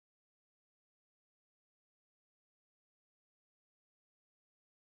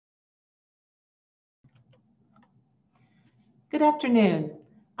Good afternoon.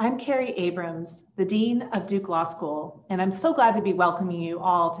 I'm Carrie Abrams, the Dean of Duke Law School, and I'm so glad to be welcoming you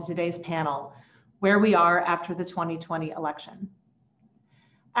all to today's panel, Where We Are After the 2020 Election.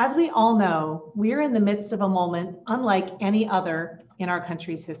 As we all know, we're in the midst of a moment unlike any other in our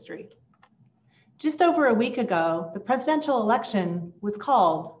country's history. Just over a week ago, the presidential election was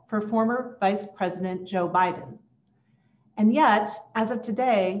called for former Vice President Joe Biden. And yet, as of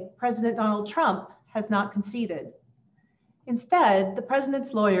today, President Donald Trump has not conceded. Instead, the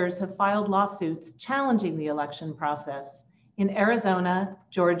president's lawyers have filed lawsuits challenging the election process in Arizona,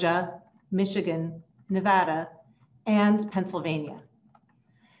 Georgia, Michigan, Nevada, and Pennsylvania.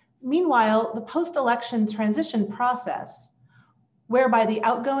 Meanwhile, the post-election transition process, whereby the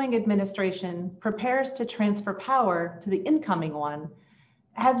outgoing administration prepares to transfer power to the incoming one,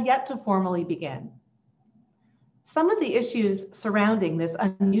 has yet to formally begin. Some of the issues surrounding this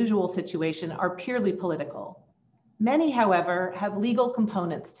unusual situation are purely political. Many, however, have legal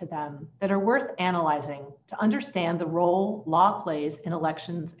components to them that are worth analyzing to understand the role law plays in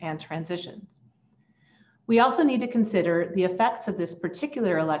elections and transitions. We also need to consider the effects of this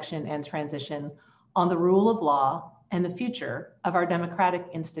particular election and transition on the rule of law and the future of our democratic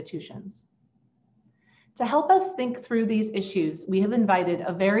institutions. To help us think through these issues, we have invited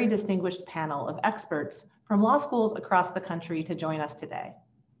a very distinguished panel of experts from law schools across the country to join us today.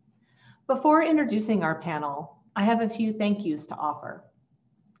 Before introducing our panel, I have a few thank yous to offer.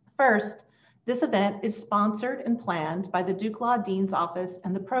 First, this event is sponsored and planned by the Duke Law Dean's Office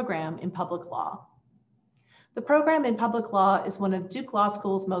and the Program in Public Law. The Program in Public Law is one of Duke Law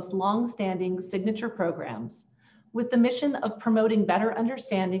School's most long-standing signature programs, with the mission of promoting better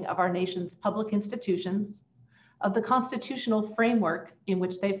understanding of our nation's public institutions, of the constitutional framework in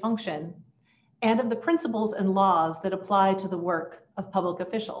which they function, and of the principles and laws that apply to the work of public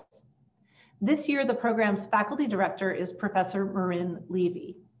officials. This year, the program's faculty director is Professor Marin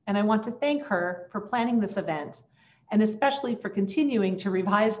Levy, and I want to thank her for planning this event, and especially for continuing to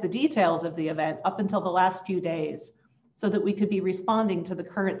revise the details of the event up until the last few days, so that we could be responding to the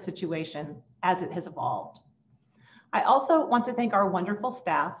current situation as it has evolved. I also want to thank our wonderful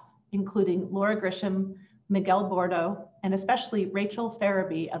staff, including Laura Grisham, Miguel Bordo, and especially Rachel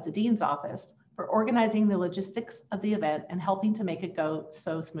Farabee of the Dean's Office for organizing the logistics of the event and helping to make it go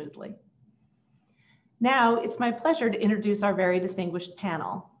so smoothly. Now, it's my pleasure to introduce our very distinguished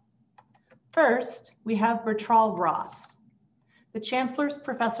panel. First, we have Bertrall Ross, the Chancellor's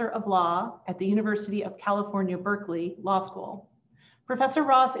Professor of Law at the University of California, Berkeley Law School. Professor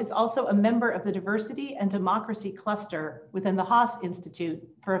Ross is also a member of the Diversity and Democracy Cluster within the Haas Institute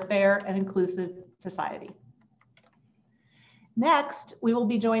for a Fair and Inclusive Society. Next, we will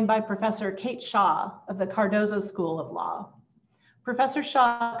be joined by Professor Kate Shaw of the Cardozo School of Law. Professor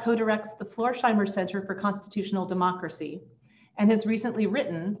Shaw co-directs the Florsheimmer Center for Constitutional Democracy and has recently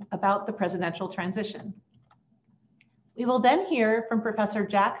written about the presidential transition. We will then hear from Professor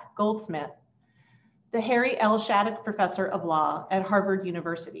Jack Goldsmith, the Harry L. Shattuck Professor of Law at Harvard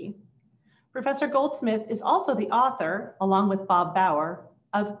University. Professor Goldsmith is also the author, along with Bob Bauer,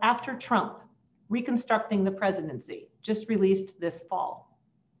 of After Trump, Reconstructing the Presidency, just released this fall.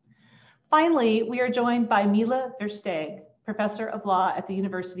 Finally, we are joined by Mila Versteeg, Professor of Law at the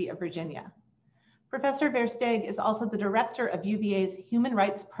University of Virginia. Professor Versteeg is also the director of UVA's Human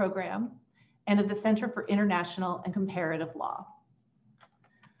Rights Program and of the Center for International and Comparative Law.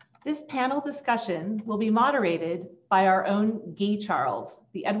 This panel discussion will be moderated by our own Guy Charles,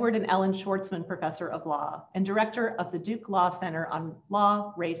 the Edward and Ellen Schwarzman Professor of Law and Director of the Duke Law Center on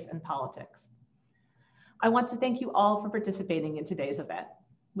Law, Race, and Politics. I want to thank you all for participating in today's event.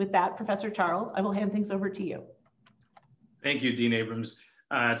 With that, Professor Charles, I will hand things over to you. Thank you, Dean Abrams.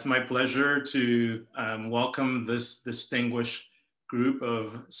 It's my pleasure to welcome this distinguished group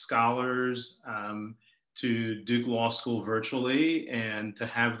of scholars to Duke Law School virtually and to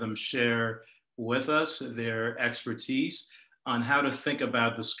have them share with us their expertise on how to think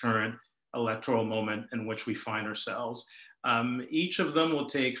about this current electoral moment in which we find ourselves. Each of them will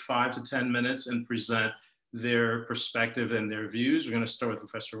take 5 to 10 minutes and present their perspective and their views. We're going to start with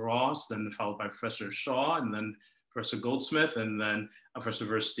Professor Ross, then followed by Professor Shaw, and then Professor Goldsmith, and then Professor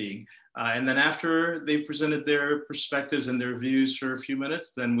Versteeg. And then after they've presented their perspectives and their views for a few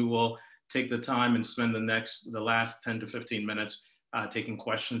minutes, then we will take the time and spend the last 10 to 15 minutes taking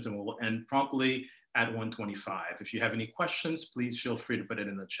questions, and we'll end promptly at 1:25. If you have any questions, please feel free to put it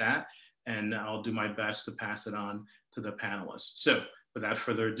in the chat, and I'll do my best to pass it on to the panelists. So without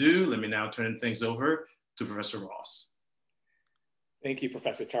further ado, let me now turn things over to Professor Ross. Thank you,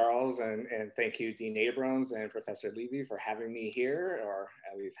 Professor Charles, and thank you, Dean Abrams and Professor Levy for having me here, or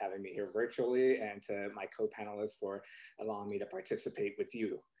at least having me here virtually, and to my co-panelists for allowing me to participate with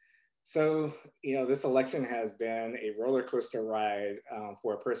you. So, this election has been a roller coaster ride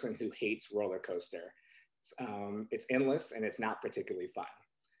for a person who hates roller coaster. It's endless and it's not particularly fun.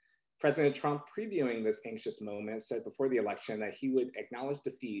 President Trump, previewing this anxious moment, said before the election that he would acknowledge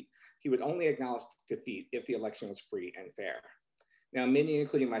defeat. He would only acknowledge defeat if the election was free and fair. Now, many,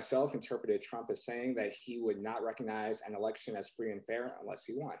 including myself, interpreted Trump as saying that he would not recognize an election as free and fair unless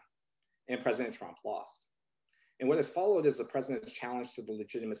he won. And President Trump lost. And what has followed is the president's challenge to the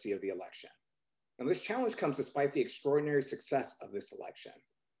legitimacy of the election. And this challenge comes despite the extraordinary success of this election.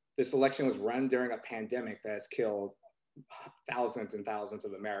 This election was run during a pandemic that has killed thousands and thousands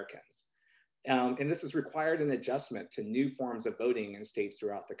of Americans. And this has required an adjustment to new forms of voting in states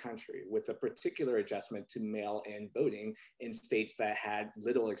throughout the country, with a particular adjustment to mail-in voting in states that had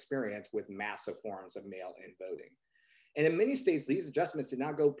little experience with massive forms of mail-in voting. And in many states, these adjustments did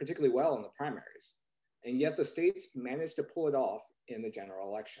not go particularly well in the primaries. And yet the states managed to pull it off in the general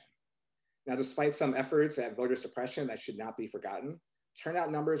election. Now, despite some efforts at voter suppression that should not be forgotten,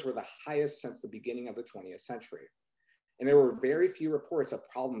 turnout numbers were the highest since the beginning of the 20th century. And there were very few reports of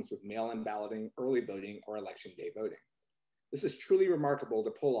problems with mail-in balloting, early voting, or election day voting. This is truly remarkable to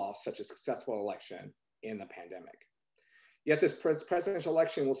pull off such a successful election in the pandemic. Yet this presidential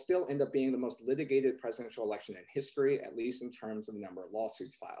election will still end up being the most litigated presidential election in history, at least in terms of the number of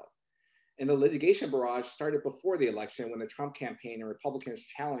lawsuits filed. And the litigation barrage started before the election when the Trump campaign and Republicans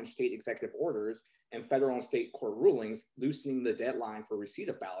challenged state executive orders and federal and state court rulings, loosening the deadline for receipt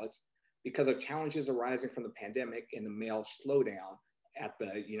of ballots because of challenges arising from the pandemic and the mail slowdown at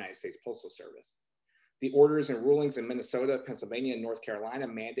the United States Postal Service. The orders and rulings in Minnesota, Pennsylvania, and North Carolina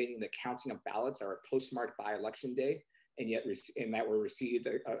mandating the counting of ballots are postmarked by election day, and that were received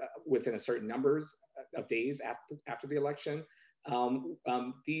within a certain numbers of days after the election.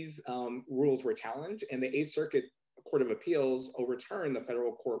 These rules were challenged, and the 8th Circuit Court of Appeals overturned the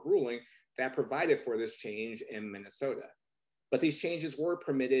federal court ruling that provided for this change in Minnesota. But these changes were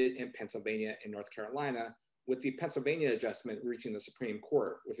permitted in Pennsylvania and North Carolina, with the Pennsylvania adjustment reaching the Supreme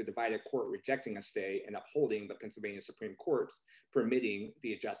Court, with the divided court rejecting a stay and upholding the Pennsylvania Supreme Court's permitting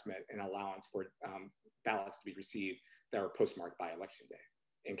the adjustment and allowance for ballots to be received that were postmarked by election day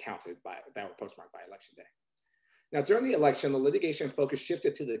and that were postmarked by election day. Now, during the election, the litigation focus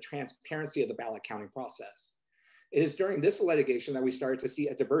shifted to the transparency of the ballot counting process. It is during this litigation that we started to see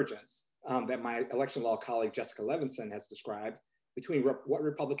a divergence that my election law colleague, Jessica Levinson, has described between what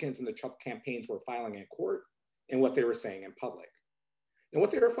Republicans in the Trump campaigns were filing in court and what they were saying in public. And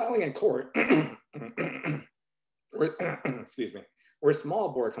what they were filing in court were small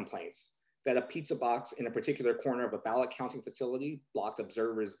bore complaints that a pizza box in a particular corner of a ballot counting facility blocked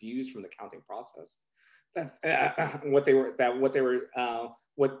observers' views from the counting process. Which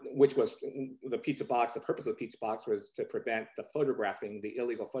was the pizza box. The purpose of the pizza box was to prevent the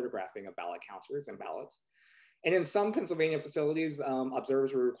illegal photographing of ballot counters and ballots. And in some Pennsylvania facilities,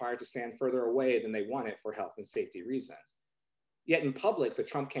 observers were required to stand further away than they wanted for health and safety reasons. Yet in public, the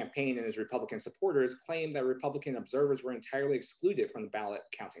Trump campaign and his Republican supporters claimed that Republican observers were entirely excluded from the ballot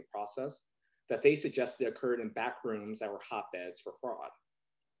counting process, that they suggested occurred in back rooms that were hotbeds for fraud.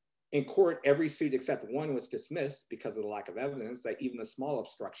 In court, every suit except one was dismissed because of the lack of evidence that even the small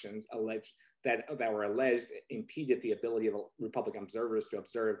obstructions that were alleged impeded the ability of Republican observers to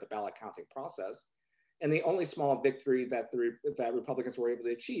observe the ballot counting process. And the only small victory that Republicans were able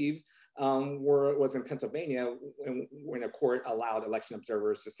to achieve was in Pennsylvania when a court allowed election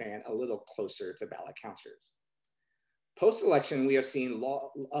observers to stand a little closer to ballot counters. Post-election, we have seen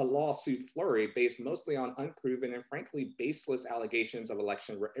a lawsuit flurry based mostly on unproven and frankly baseless allegations of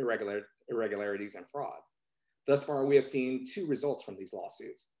election irregularities and fraud. Thus far, we have seen two results from these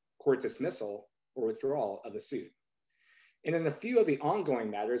lawsuits: court dismissal or withdrawal of the suit. And in a few of the ongoing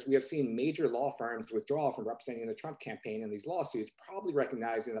matters, we have seen major law firms withdraw from representing the Trump campaign in these lawsuits, probably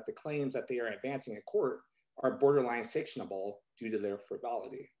recognizing that the claims that they are advancing in court are borderline sanctionable due to their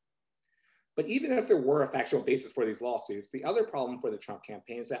frivolity. But even if there were a factual basis for these lawsuits, the other problem for the Trump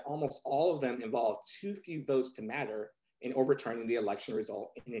campaign is that almost all of them involve too few votes to matter in overturning the election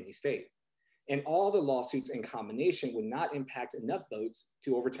result in any state. And all the lawsuits in combination would not impact enough votes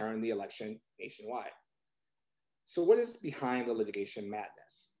to overturn the election nationwide. So what is behind the litigation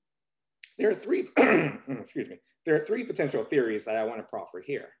madness? There are three, there are three potential theories that I want to proffer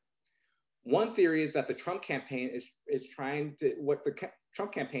here. One theory is that the Trump campaign is trying to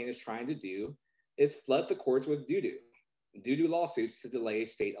do is flood the courts with doo-doo lawsuits to delay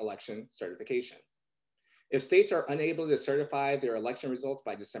state election certification. If states are unable to certify their election results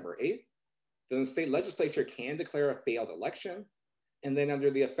by December 8th, then the state legislature can declare a failed election, and then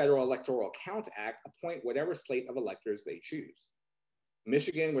under the Federal Electoral Count Act, appoint whatever slate of electors they choose.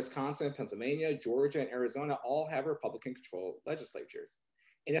 Michigan, Wisconsin, Pennsylvania, Georgia, and Arizona all have Republican-controlled legislatures.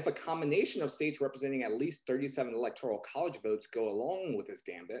 And if a combination of states representing at least 37 electoral college votes go along with this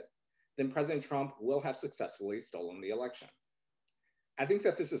gambit, then President Trump will have successfully stolen the election. I think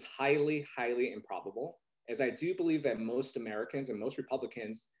that this is highly, highly improbable, as I do believe that most Americans and most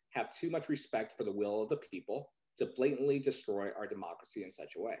Republicans have too much respect for the will of the people to blatantly destroy our democracy in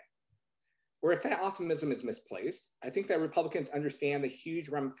such a way. Or if that optimism is misplaced, I think that Republicans understand the huge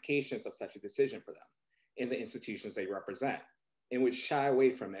ramifications of such a decision for them in the institutions they represent, and would shy away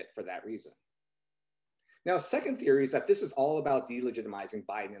from it for that reason. Now, second theory is that this is all about delegitimizing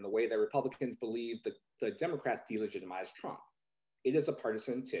Biden in the way that Republicans believe that the Democrats delegitimized Trump. It is a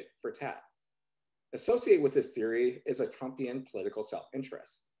partisan tit for tat. Associated with this theory is a Trumpian political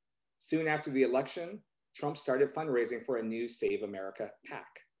self-interest. Soon after the election, Trump started fundraising for a new Save America PAC.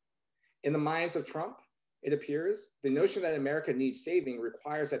 In the minds of Trump, it appears, the notion that America needs saving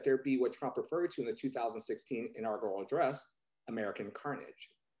requires that there be what Trump referred to in the 2016 inaugural address, American carnage.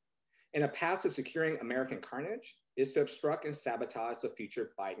 And a path to securing American carnage is to obstruct and sabotage the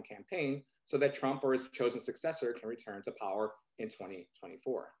future Biden campaign so that Trump or his chosen successor can return to power in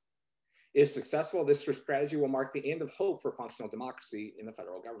 2024. If successful, this strategy will mark the end of hope for functional democracy in the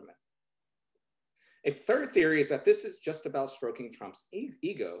federal government. A third theory is that this is just about stroking Trump's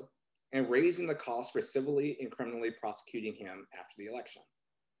ego and raising the cost for civilly and criminally prosecuting him after the election.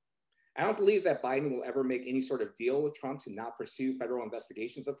 I don't believe that Biden will ever make any sort of deal with Trump to not pursue federal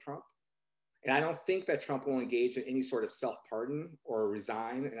investigations of Trump. And I don't think that Trump will engage in any sort of self-pardon or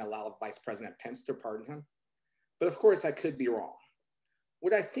resign and allow Vice President Pence to pardon him. But of course, I could be wrong.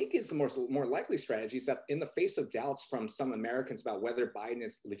 What I think is the more likely strategy is that in the face of doubts from some Americans about whether Biden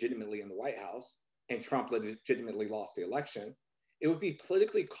is legitimately in the White House and Trump legitimately lost the election, it would be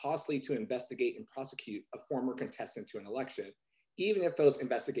politically costly to investigate and prosecute a former contestant to an election, even if those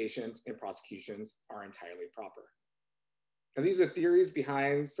investigations and prosecutions are entirely proper. Now, these are theories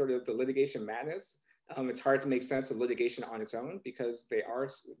behind sort of the litigation madness. It's hard to make sense of litigation on its own because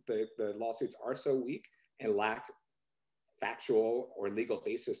the lawsuits are so weak and lack factual or legal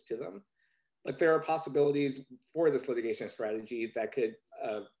basis to them. But there are possibilities for this litigation strategy that could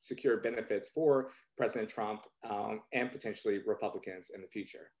secure benefits for President Trump and potentially Republicans in the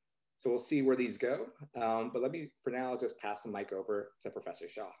future. So we'll see where these go. But let me, for now, just pass the mic over to Professor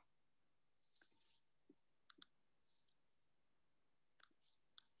Shaw.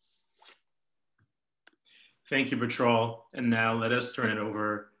 Thank you, Bertrall. And now let us turn it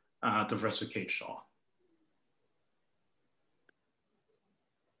over to Professor Kate Shaw.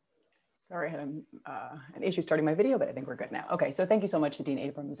 Sorry, I had an issue starting my video, but I think we're good now. Okay, so thank you so much to Dean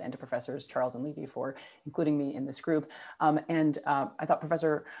Abrams and to Professors Charles and Levy for including me in this group. I thought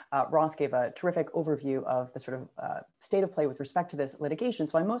Professor Ross gave a terrific overview of the sort of state of play with respect to this litigation.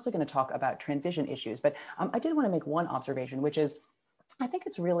 So I'm mostly going to talk about transition issues, but I did want to make one observation, which is I think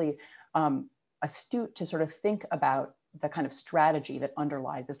it's really astute to sort of think about the kind of strategy that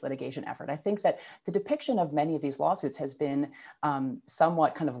underlies this litigation effort. I think that the depiction of many of these lawsuits has been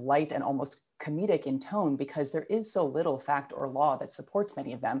somewhat kind of light and almost comedic in tone because there is so little fact or law that supports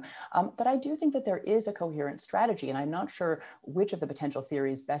many of them. But I do think that there is a coherent strategy, and I'm not sure which of the potential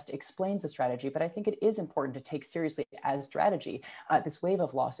theories best explains the strategy, but I think it is important to take seriously as strategy this wave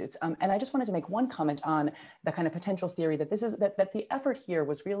of lawsuits. And I just wanted to make one comment on the kind of potential theory that that the effort here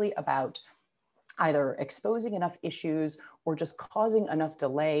was really about either exposing enough issues or just causing enough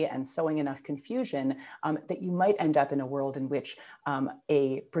delay and sowing enough confusion that you might end up in a world in which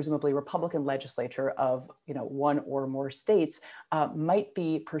a presumably Republican legislature of one or more states might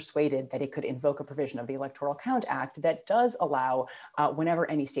be persuaded that it could invoke a provision of the Electoral Count Act that does allow, whenever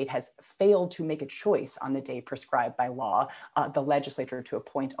any state has failed to make a choice on the day prescribed by law, the legislature to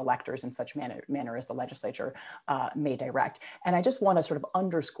appoint electors in such manner as the legislature may direct. And I just want to sort of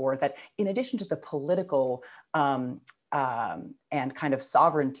underscore that in addition to the political and kind of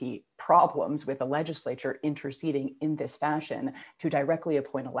sovereignty problems with the legislature interceding in this fashion to directly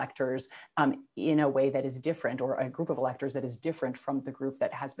appoint electors in a way that is different, or a group of electors that is different from the group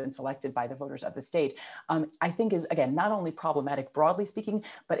that has been selected by the voters of the state, I think is, again, not only problematic broadly speaking,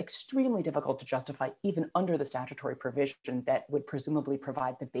 but extremely difficult to justify even under the statutory provision that would presumably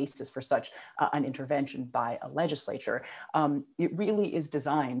provide the basis for such an intervention by a legislature. It really is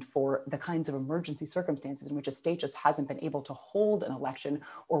designed for the kinds of emergency circumstances in which a state just hasn't been able to hold an election,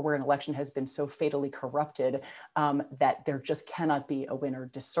 or where an election has been so fatally corrupted that there just cannot be a winner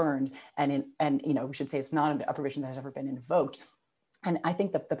discerned. And we should say it's not a provision that has ever been invoked. And I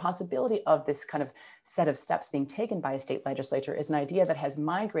think that the possibility of this kind of set of steps being taken by a state legislature is an idea that has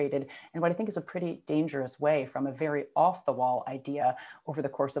migrated in what I think is a pretty dangerous way from a very off-the-wall idea over the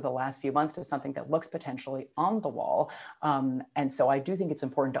course of the last few months to something that looks potentially on the wall. And so I do think it's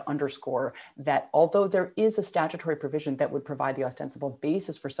important to underscore that although there is a statutory provision that would provide the ostensible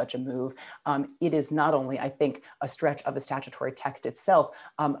basis for such a move, it is not only, I think, a stretch of the statutory text itself,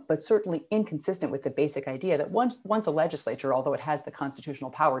 but certainly inconsistent with the basic idea that once a legislature, although it has the constitutional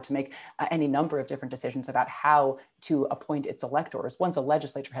power to make any number of different decisions about how to appoint its electors, once a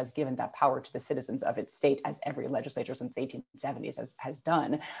legislature has given that power to the citizens of its state, as every legislature since the 1870s has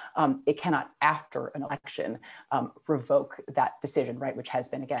done, it cannot, after an election, revoke that decision, right, which has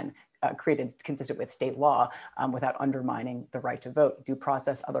been, again, created consistent with state law without undermining the right to vote, due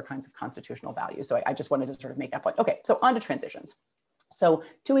process, other kinds of constitutional values. So I just wanted to sort of make that point. Okay, so on to transitions. So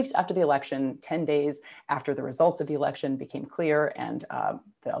 2 weeks after the election, 10 days after the results of the election became clear and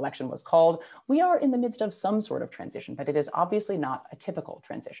the election was called, we are in the midst of some sort of transition, but it is obviously not a typical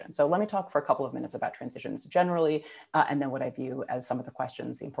transition. So let me talk for a couple of minutes about transitions generally, and then what I view as some of the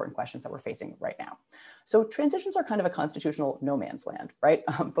questions, the important questions that we're facing right now. So transitions are kind of a constitutional no man's land, right?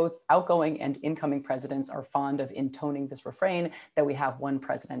 Both outgoing and incoming presidents are fond of intoning this refrain that we have one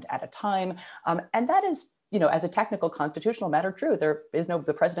president at a time. And that is, as a technical constitutional matter, true.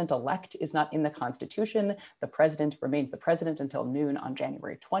 The president-elect is not in the Constitution. The president remains the president until noon on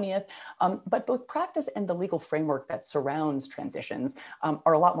January 20th. But both practice and the legal framework that surrounds transitions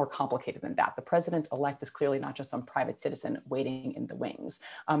are a lot more complicated than that. The president-elect is clearly not just some private citizen waiting in the wings.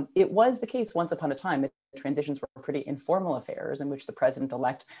 It was the case once upon a time that transitions were pretty informal affairs in which the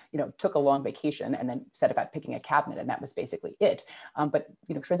president-elect, took a long vacation and then set about picking a cabinet, and that was basically it. But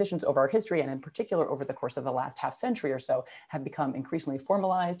transitions over our history, and in particular over the course of the last half century or so, have become increasingly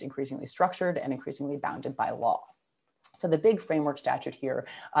formalized, increasingly structured, and increasingly bounded by law. So the big framework statute here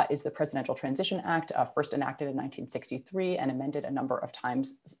is the Presidential Transition Act, first enacted in 1963 and amended a number of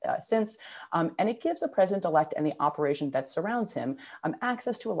times since. And it gives the president-elect and the operation that surrounds him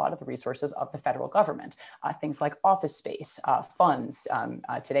access to a lot of the resources of the federal government. Things like office space, funds,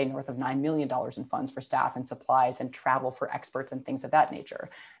 today north of $9 million in funds for staff and supplies and travel for experts and things of that nature.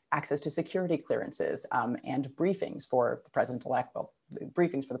 Access to security clearances and briefings for the president-elect,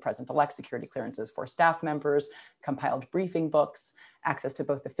 briefings for the president-elect, security clearances for staff members, compiled briefing books, access to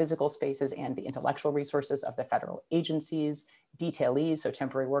both the physical spaces and the intellectual resources of the federal agencies, detailees, so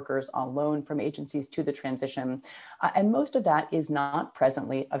temporary workers on loan from agencies to the transition. And most of that is not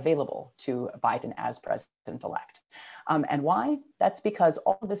presently available to Biden as president-elect. And why? That's because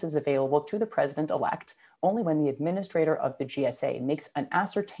all of this is available to the president-elect only when the administrator of the GSA makes an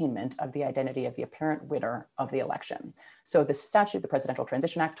ascertainment of the identity of the apparent winner of the election. So the statute, the Presidential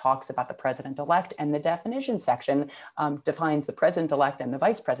Transition Act, talks about the president-elect, and the definition section defines the president-elect and the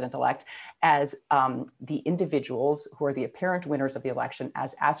vice president-elect as the individuals who are the apparent winners of the election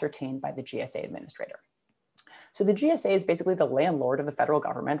as ascertained by the GSA administrator. So the GSA is basically the landlord of the federal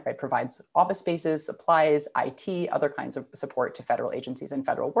government, right? Provides office spaces, supplies, IT, other kinds of support to federal agencies and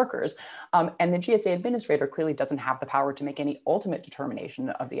federal workers. And the GSA administrator clearly doesn't have the power to make any ultimate determination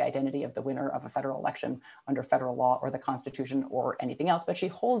of the identity of the winner of a federal election under federal law or the Constitution or anything else, but she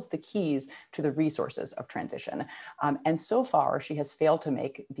holds the keys to the resources of transition. And so far, she has failed to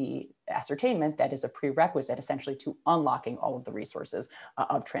make the ascertainment that is a prerequisite essentially to unlocking all of the resources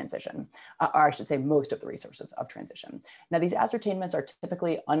of transition, or I should say most of the resources of transition. Now, these ascertainments are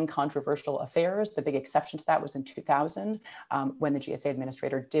typically uncontroversial affairs. The big exception to that was in 2000, when the GSA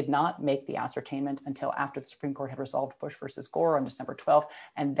administrator did not make the ascertainment until after the Supreme Court had resolved Bush versus Gore on December 12th,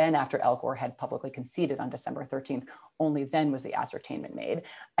 and then after Al Gore had publicly conceded on December 13th, only then was the ascertainment made.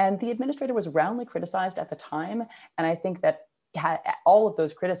 And the administrator was roundly criticized at the time, and I think that all of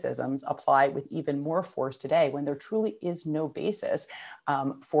those criticisms apply with even more force today when there truly is no basis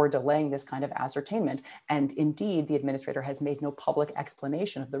for delaying this kind of ascertainment. And indeed, the administrator has made no public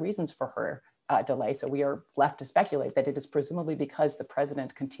explanation of the reasons for her delay. So we are left to speculate that it is presumably because the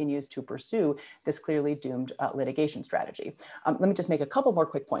president continues to pursue this clearly doomed litigation strategy. Let me just make a couple more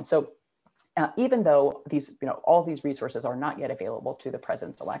quick points. So even though these, all these resources are not yet available to the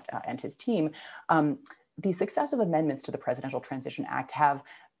president-elect and his team, the successive amendments to the Presidential Transition Act have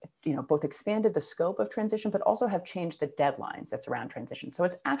both expanded the scope of transition, but also have changed the deadlines that surround transition. So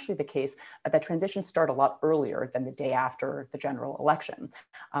it's actually the case that transitions start a lot earlier than the day after the general election.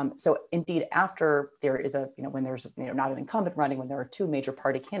 So indeed, after there is when there's not an incumbent running, when there are two major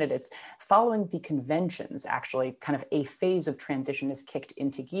party candidates, following the conventions, actually kind of a phase of transition is kicked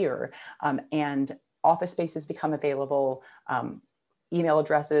into gear, and office spaces become available. Email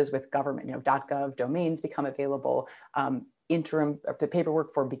addresses with government, .gov domains become available. The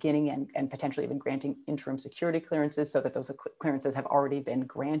paperwork for beginning and potentially even granting interim security clearances, so that those clearances have already been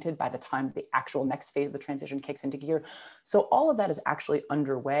granted by the time the actual next phase of the transition kicks into gear. So all of that is actually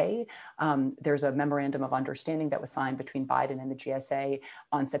underway. There's a memorandum of understanding that was signed between Biden and the GSA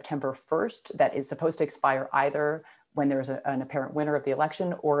on September 1st that is supposed to expire either when there's an apparent winner of the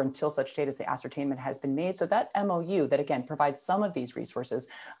election or until such date as the ascertainment has been made. So that MOU that, again, provides some of these resources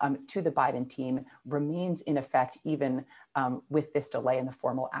to the Biden team remains in effect even with this delay in the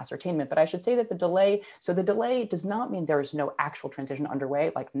formal ascertainment. But I should say that the delay does not mean there is no actual transition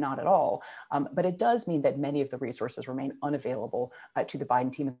underway, like not at all. But it does mean that many of the resources remain unavailable to the Biden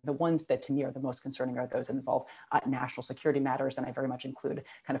team. The ones that to me are the most concerning are those that involve national security matters. And I very much include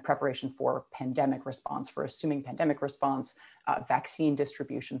kind of preparation for pandemic response, for assuming pandemic response, vaccine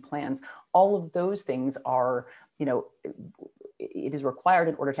distribution plans. All of those things are, it is required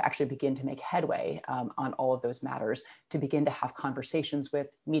in order to actually begin to make headway on all of those matters, to begin to have conversations with,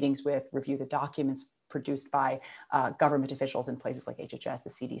 meetings with, review the documents produced by government officials in places like HHS, the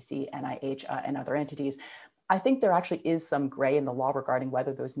CDC, NIH, and other entities. I think there actually is some gray in the law regarding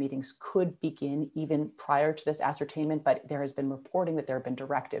whether those meetings could begin even prior to this ascertainment, but there has been reporting that there have been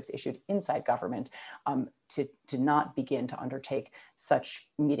directives issued inside government to not begin to undertake such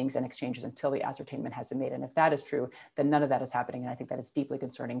meetings and exchanges until the ascertainment has been made. And if that is true, then none of that is happening. And I think that is deeply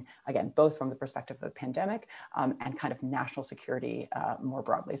concerning, again, both from the perspective of the pandemic and kind of national security more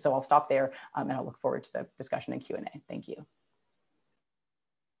broadly. So I'll stop there and I'll look forward to the discussion and Q&A. Thank you.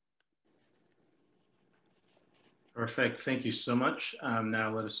 Perfect. Thank you so much. Now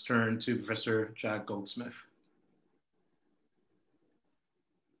let us turn to Professor Jack Goldsmith.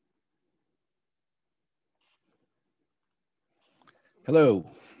 Hello.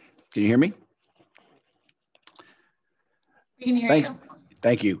 Can you hear me? We can hear you.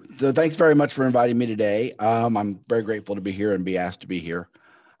 Thank you. So thanks very much for inviting me today. I'm very grateful to be here and be asked to be here.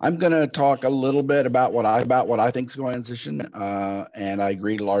 I'm going to talk a little bit about what I think is going on in transition, and I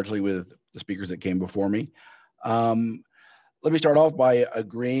agree largely with the speakers that came before me. Let me start off by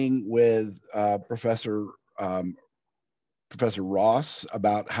agreeing with Professor Ross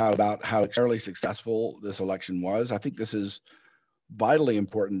about how extremely successful this election was. I think this is vitally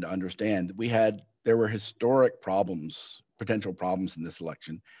important to understand. There were historic problems, potential problems in this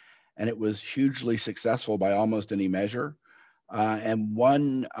election, and it was hugely successful by almost any measure. And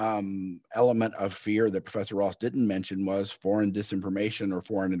one element of fear that Professor Ross didn't mention was foreign disinformation or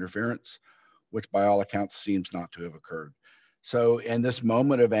foreign interference, which by all accounts seems not to have occurred. So in this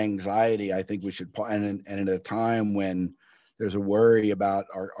moment of anxiety, I think we should, and at a time when there's a worry about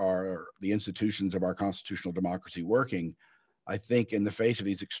the institutions of our constitutional democracy working, I think in the face of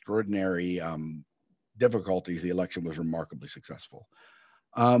these extraordinary difficulties, the election was remarkably successful.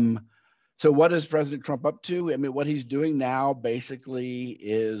 So what is President Trump up to? I mean, what he's doing now basically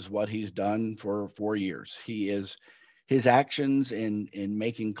is what he's done for 4 years. His actions in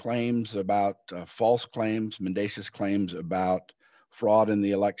making claims about false claims, mendacious claims about fraud in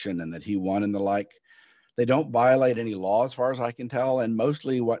the election and that he won and the like, they don't violate any law as far as I can tell. And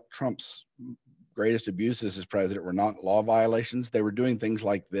mostly what Trump's greatest abuses as president were not law violations. They were doing things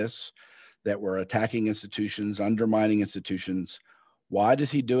like this that were attacking institutions, undermining institutions. Why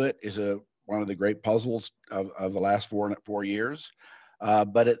does he do it is one of the great puzzles of the last 4 years.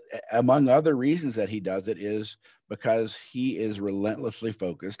 But among other reasons that he does it is because he is relentlessly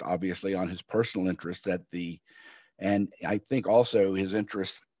focused, obviously, on his personal interests and I think also his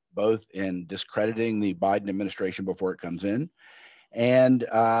interests both in discrediting the Biden administration before it comes in and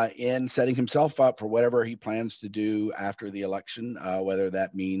in setting himself up for whatever he plans to do after the election, whether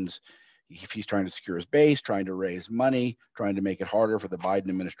that means if he's trying to secure his base, trying to raise money, trying to make it harder for the Biden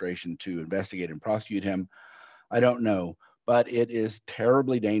administration to investigate and prosecute him. I don't know, but it is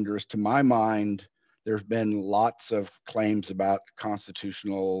terribly dangerous. To my mind, there's been lots of claims about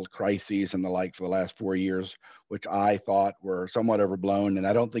constitutional crises and the like for the last 4 years, which I thought were somewhat overblown. And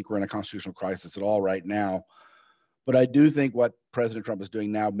I don't think we're in a constitutional crisis at all right now. But I do think what President Trump is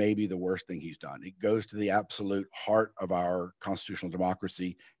doing now may be the worst thing he's done. It goes to the absolute heart of our constitutional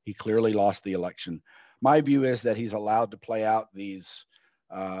democracy. He clearly lost the election. My view is that he's allowed to play out these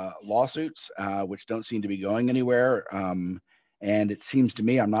lawsuits, which don't seem to be going anywhere. And it seems to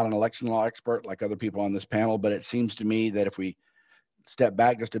me, I'm not an election law expert like other people on this panel, but it seems to me that if we step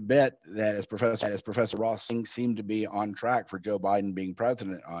back just a bit, that as Professor Ross, things seem to be on track for Joe Biden being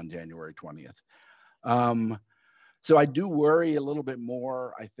president on January 20th. So I do worry a little bit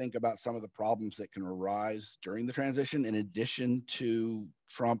more, I think, about some of the problems that can arise during the transition, in addition to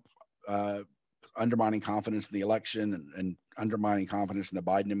Trump undermining confidence in the election and undermining confidence in the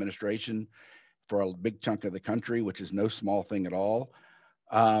Biden administration for a big chunk of the country, which is no small thing at all.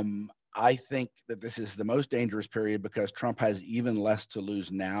 I think that this is the most dangerous period because Trump has even less to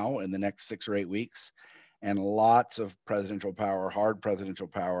lose now in the next 6 or 8 weeks, and lots of presidential power, hard presidential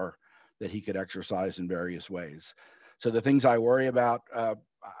power that he could exercise in various ways. So the things I worry about,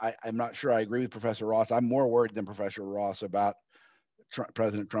 I'm not sure I agree with Professor Ross. I'm more worried than Professor Ross about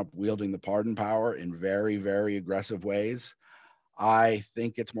President Trump wielding the pardon power in very, very aggressive ways. I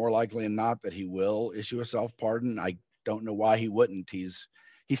think it's more likely than not that he will issue a self-pardon. I don't know why he wouldn't.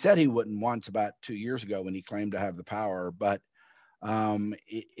 He said he wouldn't once about 2 years ago when he claimed to have the power, but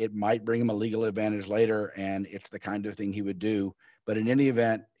it might bring him a legal advantage later, and it's the kind of thing he would do. But in any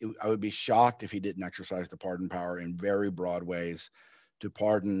event, I would be shocked if he didn't exercise the pardon power in very broad ways to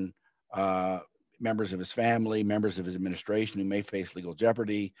pardon members of his family, members of his administration who may face legal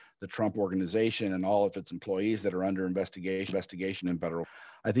jeopardy, the Trump organization and all of its employees that are under investigation in federal.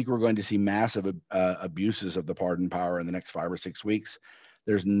 I think we're going to see massive abuses of the pardon power in the next 5 or 6 weeks.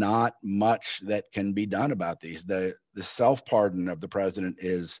 There's not much that can be done about these. The self-pardon of the president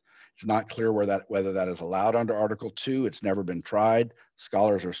it's not clear whether that is allowed under Article 2. It's never been tried.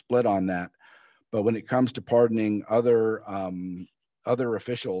 Scholars are split on that. But when it comes to pardoning other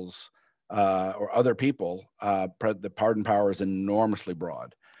officials or other people, the pardon power is enormously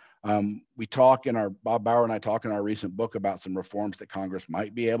broad. Bob Bauer and I talk in our recent book about some reforms that Congress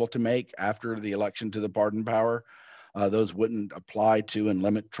might be able to make after the election to the pardon power. Those wouldn't apply to and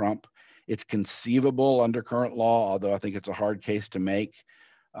limit Trump. It's conceivable under current law, although I think it's a hard case to make.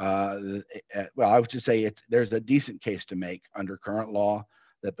 Well, I would just say there's a decent case to make under current law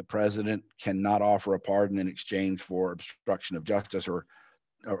that the president cannot offer a pardon in exchange for obstruction of justice or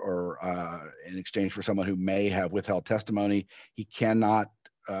in exchange for someone who may have withheld testimony. He cannot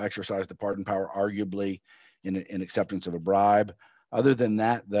exercise the pardon power, arguably, in acceptance of a bribe. Other than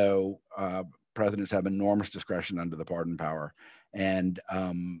that, though, presidents have enormous discretion under the pardon power. And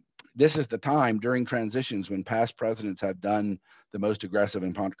this is the time during transitions when past presidents have done the most aggressive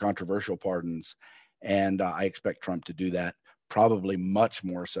and controversial pardons. And I expect Trump to do that, probably much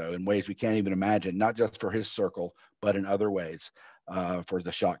more so in ways we can't even imagine, not just for his circle, but in other ways for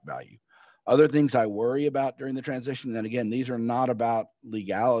the shock value. Other things I worry about during the transition, and again, these are not about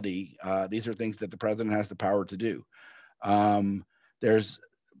legality. These are things that the president has the power to do.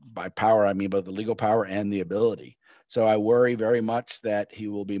 By power, I mean both the legal power and the ability. So I worry very much that he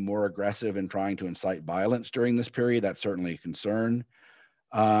will be more aggressive in trying to incite violence during this period. That's certainly a concern.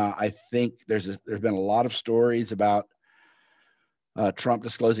 I think there's been a lot of stories about Trump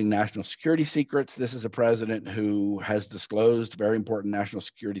disclosing national security secrets. This is a president who has disclosed very important national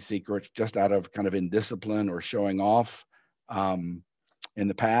security secrets just out of kind of indiscipline or showing off in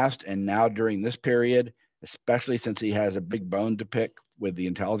the past. And now during this period, especially since he has a big bone to pick with the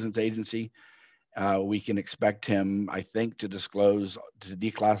intelligence agency, we can expect him, I think, to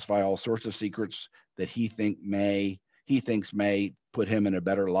declassify all sorts of secrets that he thinks may put him in a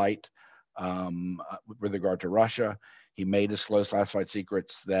better light with regard to Russia. He may disclose classified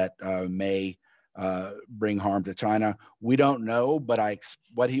secrets that may bring harm to China. We don't know,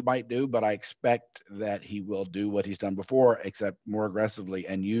 what he might do, but I expect that he will do what he's done before, except more aggressively,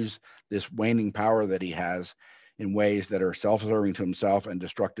 and use this waning power that he has in ways that are self-serving to himself and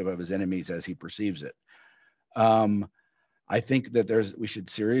destructive of his enemies as he perceives it. I think that we should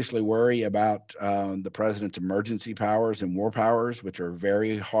seriously worry about the president's emergency powers and war powers, which are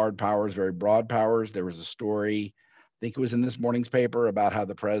very hard powers, very broad powers. There was a story, I think it was in this morning's paper, about how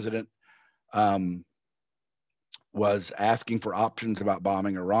the president was asking for options about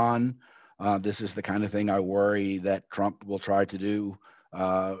bombing Iran. This is the kind of thing I worry that Trump will try to do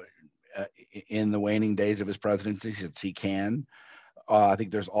in the waning days of his presidency, since he can. I think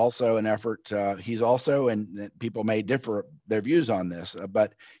there's also an effort, he's also, and people may differ their views on this,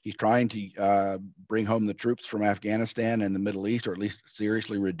 but he's trying to bring home the troops from Afghanistan and the Middle East, or at least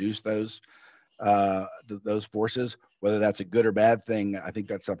seriously reduce those forces. Whether that's a good or bad thing, I think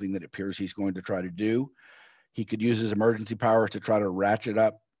that's something that it appears he's going to try to do. He could use his emergency powers to try to ratchet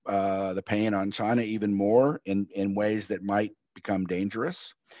up the pain on China even more in ways that might become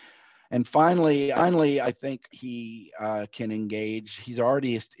dangerous. And finally, I think he can engage. He's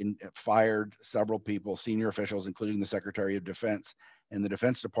already fired several people, senior officials, including the Secretary of Defense and the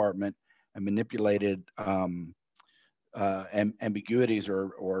Defense Department, and manipulated ambiguities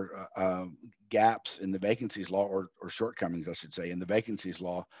or gaps in the vacancies law, or shortcomings, I should say, in the vacancies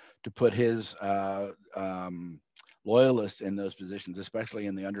law, to put his loyalists in those positions, especially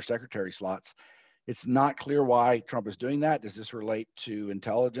in the undersecretary slots. It's not clear why Trump is doing that. Does this relate to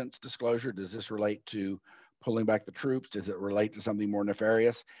intelligence disclosure? Does this relate to pulling back the troops? Does it relate to something more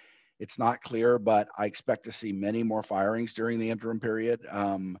nefarious? It's not clear, but I expect to see many more firings during the interim period,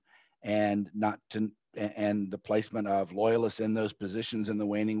 and the placement of loyalists in those positions in the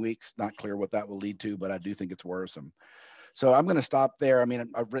waning weeks. Not clear what that will lead to, but I do think it's worrisome. So I'm going to stop there. I mean,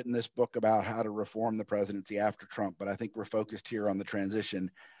 I've written this book about how to reform the presidency after Trump, but I think we're focused here on the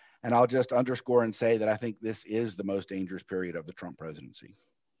transition. And I'll just underscore and say that I think this is the most dangerous period of the Trump presidency.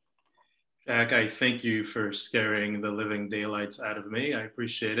 Jack, I thank you for scaring the living daylights out of me. I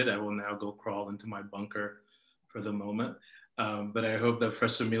appreciate it. I will now go crawl into my bunker for the moment. But I hope that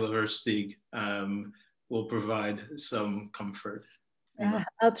Professor Mila Versteeg will provide some comfort.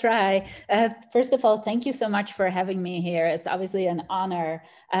 I'll try. First of all, thank you so much for having me here. It's obviously an honor.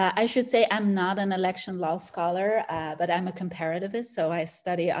 I should say I'm not an election law scholar, but I'm a comparativist, so I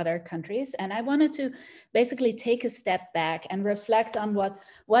study other countries. And I wanted to basically take a step back and reflect on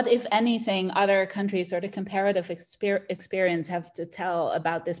what if anything, other countries or the comparative experience have to tell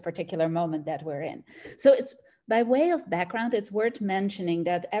about this particular moment that we're in. So it's by way of background, it's worth mentioning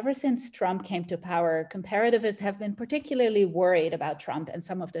that ever since Trump came to power, comparativists have been particularly worried about Trump and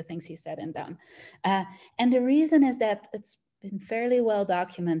some of the things he said and done. And the reason is that it's been fairly well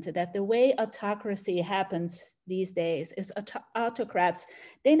documented that the way autocracy happens these days is autocrats,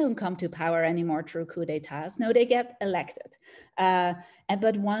 they don't come to power anymore through coup d'etats. No, they get elected.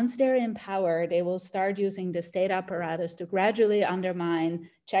 But once they're in power, they will start using the state apparatus to gradually undermine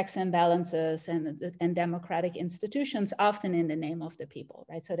checks and balances and democratic institutions, often in the name of the people,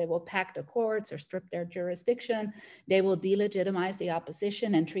 right? So they will pack the courts or strip their jurisdiction. They will delegitimize the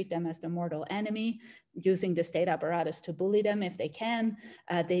opposition and treat them as the mortal enemy, using the state apparatus to bully them if they can.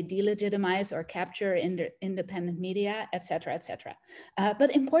 They delegitimize or capture independent media, et cetera, et cetera.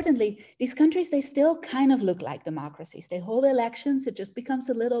 But importantly, these countries, they still kind of look like democracies. They hold elections. It just becomes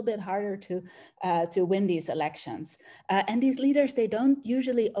a little bit harder to win these elections. And these leaders, they don't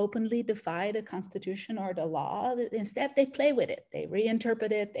usually openly defy the Constitution or the law. Instead, they play with it. They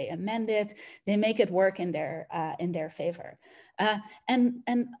reinterpret it, they amend it, they make it work in their favor. And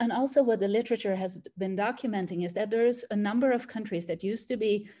also what the literature has been documenting is that there's a number of countries that used to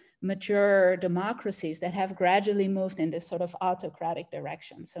be mature democracies that have gradually moved in this sort of autocratic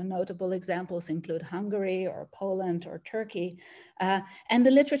direction. So notable examples include Hungary or Poland or Turkey. And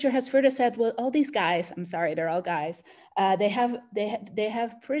the literature has further said, well, all these guys, I'm sorry, they're all guys, they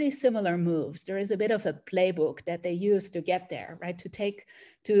have pretty similar moves. There is a bit of a playbook that they use to get there, right?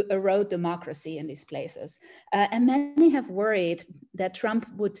 To erode democracy in these places. And many have worried that Trump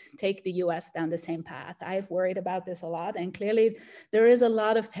would take the US down the same path. I've worried about this a lot. And clearly there is a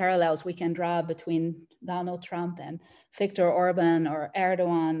lot of parallels we can draw between Donald Trump and Viktor Orban or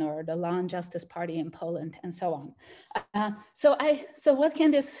Erdogan or the Law and Justice Party in Poland and so on. So what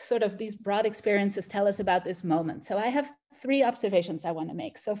can these broad experiences tell us about this moment? So I have three observations I want to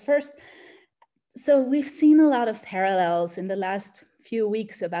make. So first, so we've seen a lot of parallels in the last few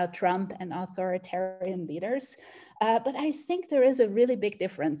weeks about Trump and authoritarian leaders. But I think there is a really big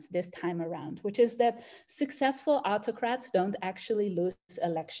difference this time around, which is that successful autocrats don't actually lose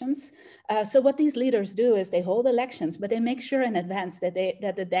elections. So what these leaders do is they hold elections, but they make sure in advance that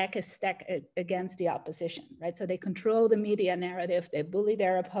the deck is stacked against the opposition, right? So they control the media narrative, they bully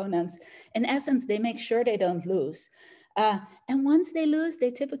their opponents. In essence, they make sure they don't lose. And once they lose,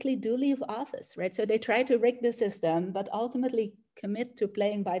 they typically do leave office, right? So they try to rig the system, but ultimately commit to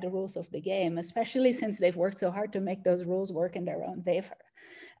playing by the rules of the game, especially since they've worked so hard to make those rules work in their own favor.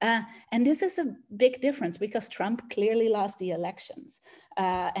 And this is a big difference because Trump clearly lost the elections.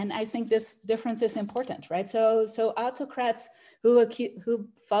 And I think this difference is important, right? So autocrats who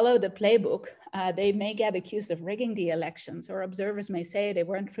follow the playbook, they may get accused of rigging the elections, or observers may say they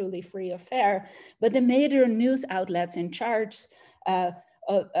weren't truly free or fair, but the major news outlets in charge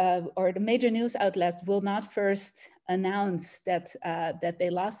or the major news outlets will not first announce that they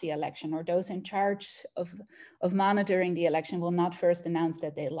lost the election, or those in charge of monitoring the election will not first announce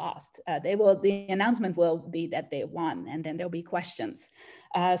that they lost. The announcement will be that they won, and then there'll be questions.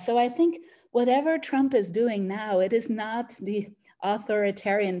 So I think whatever Trump is doing now, it is not the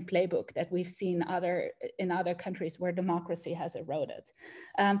authoritarian playbook that we've seen in other countries where democracy has eroded.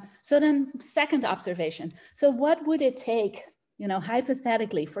 So then second observation. So what would it take, you know,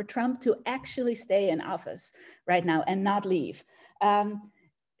 hypothetically, for Trump to actually stay in office right now and not leave?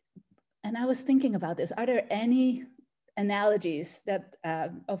 And I was thinking about this. Are there any analogies that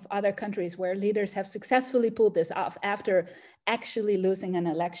of other countries where leaders have successfully pulled this off after actually losing an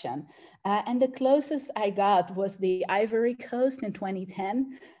election? And the closest I got was the Ivory Coast in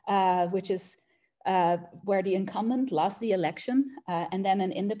 2010, which is where the incumbent lost the election, and then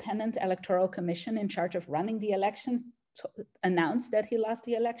an independent electoral commission in charge of running the election announced that he lost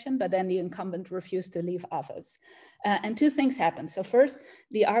the election, but then the incumbent refused to leave office. And two things happened. So first,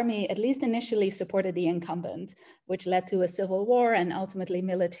 the army, at least initially, supported the incumbent, which led to a civil war and ultimately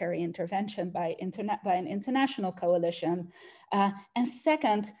military intervention by an international coalition. And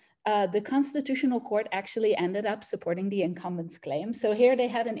second, the Constitutional Court actually ended up supporting the incumbent's claim. So here they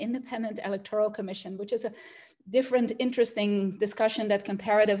had an independent electoral commission, which is a different, interesting discussion that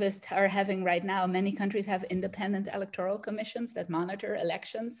comparativists are having right now. Many countries have independent electoral commissions that monitor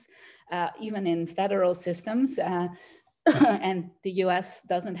elections, even in federal systems. And the US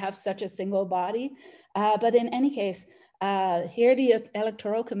doesn't have such a single body. But in any case, here the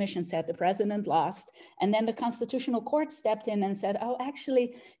Electoral Commission said the president lost, and then the Constitutional Court stepped in and said, oh,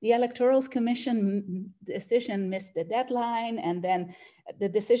 actually, the Electoral Commission decision missed the deadline, and then the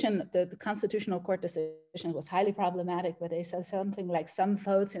decision, the Constitutional Court decision was highly problematic, but they said something like some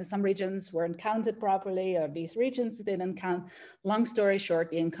votes in some regions weren't counted properly, or these regions didn't count. Long story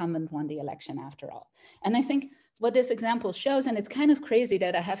short, the incumbent won the election after all. And I think what this example shows, and it's kind of crazy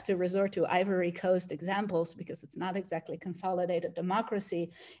that I have to resort to Ivory Coast examples because it's not exactly consolidated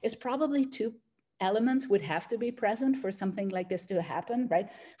democracy, is probably two elements would have to be present for something like this to happen, right?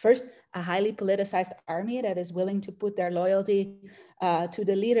 First, a highly politicized army that is willing to put their loyalty to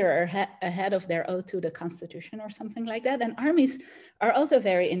the leader ahead of their oath to the Constitution or something like that. And armies are also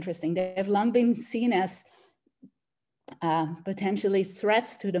very interesting. They have long been seen as potentially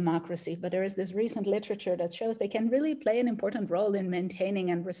threats to democracy, but there is this recent literature that shows they can really play an important role in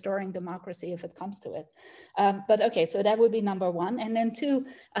maintaining and restoring democracy if it comes to it. But okay, so that would be number one. And then two,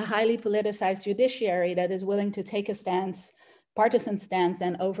 a highly politicized judiciary that is willing to take a stance, partisan stance,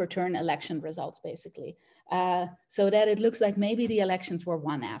 and overturn election results, basically. So that it looks like maybe the elections were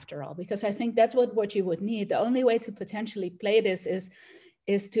won after all, because I think that's what you would need. The only way to potentially play this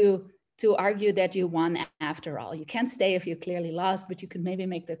is to argue that you won after all. You can't stay if you clearly lost, but you could maybe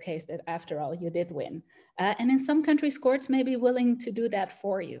make the case that after all, you did win. And in some countries, courts may be willing to do that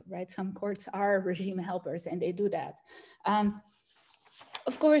for you, right? Some courts are regime helpers and they do that.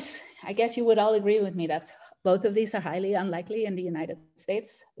 Of course, I guess you would all agree with me that both of these are highly unlikely in the United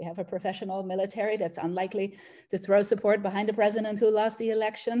States. We have a professional military that's unlikely to throw support behind the president who lost the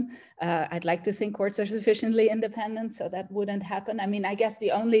election. I'd like to think courts are sufficiently independent, so that wouldn't happen. I mean, I guess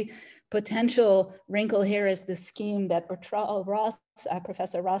the only potential wrinkle here is the scheme that Bertrall Ross,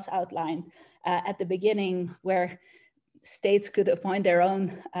 Professor Ross outlined at the beginning, where states could appoint their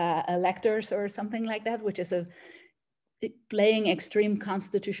own electors or something like that, which is playing extreme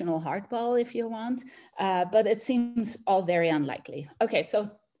constitutional hardball, if you want, but it seems all very unlikely. Okay, so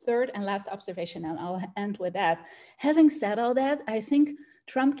third and last observation, and I'll end with that. Having said all that, I think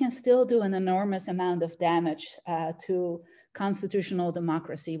Trump can still do an enormous amount of damage to constitutional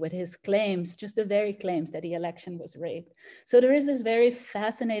democracy with his claims, just the very claims that the election was rigged. So there is this very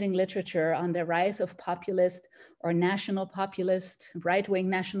fascinating literature on the rise of populist or national populist, right-wing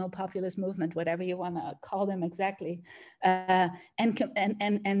national populist movement, whatever you want to call them exactly, and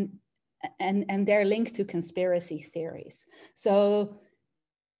their link to conspiracy theories. So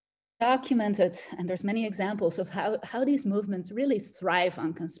documented, and there's many examples of how these movements really thrive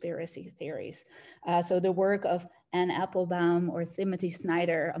on conspiracy theories. So the work of Anne Applebaum or Timothy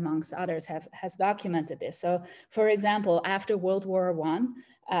Snyder, amongst others, has documented this. So for example, after World War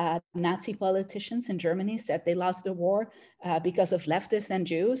I, Nazi politicians in Germany said they lost the war because of leftists and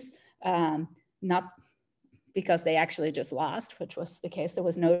Jews, not because they actually just lost, which was the case. There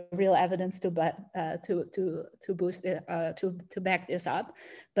was no real evidence to back this up,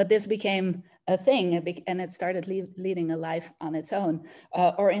 but this became a thing, and it started leading a life on its own.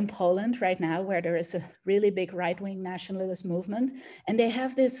 Or in Poland right now, where there is a really big right-wing nationalist movement, and they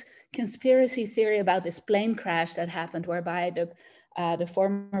have this conspiracy theory about this plane crash that happened, whereby the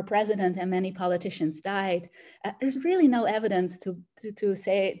former president and many politicians died. There's really no evidence to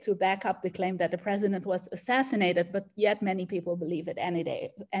back up the claim that the president was assassinated, but yet many people believe it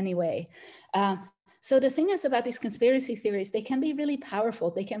anyway. So the thing is about these conspiracy theories, they can be really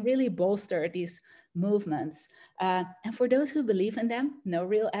powerful. They can really bolster these movements. And for those who believe in them, no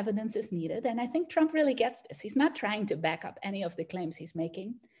real evidence is needed. And I think Trump really gets this. He's not trying to back up any of the claims he's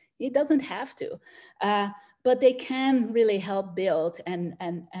making. He doesn't have to. But they can really help build and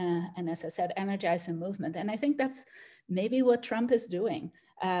as I said, energize a movement. And I think that's maybe what Trump is doing.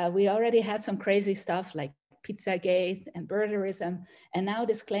 We already had some crazy stuff like Pizzagate and birderism, and now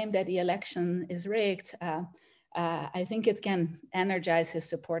this claim that the election is rigged. I think it can energize his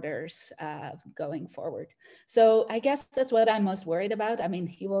supporters going forward. So I guess that's what I'm most worried about. I mean,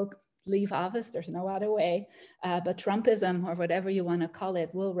 he will leave office, there's no other way, but Trumpism, or whatever you want to call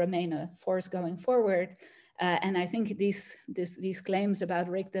it, will remain a force going forward. And I think these claims about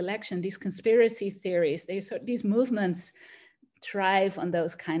rigged election, these conspiracy theories, these movements thrive on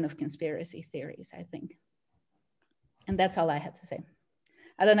those kind of conspiracy theories, I think. And that's all I had to say.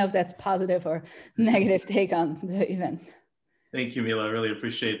 I don't know if that's positive or negative take on the events. Thank you, Mila. I really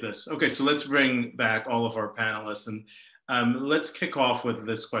appreciate this. Okay, so let's bring back all of our panelists, and let's kick off with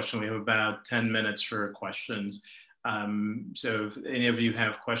this question. We have about 10 minutes for questions. So if any of you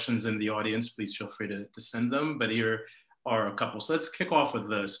have questions in the audience, please feel free to send them, but here are a couple. So let's kick off with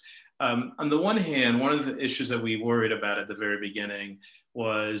this. On the one hand, one of the issues that we worried about at the very beginning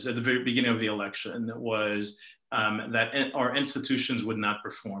was, at the very beginning of the election, was that our institutions would not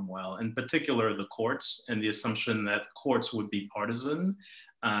perform well, in particular the courts, and the assumption that courts would be partisan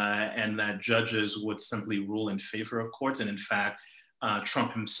and that judges would simply rule in favor of courts. And in fact,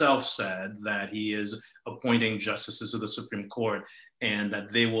 Trump himself said that he is appointing justices of the Supreme Court and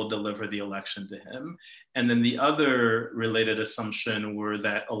that they will deliver the election to him. And then the other related assumption were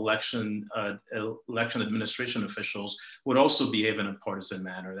that election administration officials would also behave in a partisan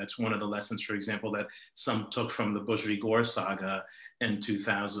manner. That's one of the lessons, for example, that some took from the Bush v. Gore saga in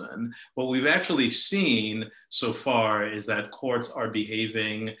 2000. What we've actually seen so far is that courts are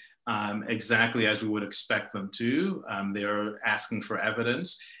behaving exactly as we would expect them to. They're asking for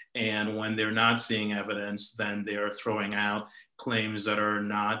evidence, and when they're not seeing evidence, then they are throwing out claims that are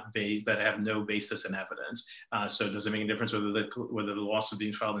not that have no basis in evidence. So it doesn't make a difference whether the lawsuit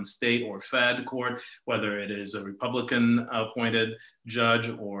being filed in state or Fed court, whether it is a Republican appointed judge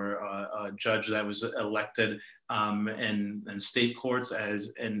or a judge that was elected in state courts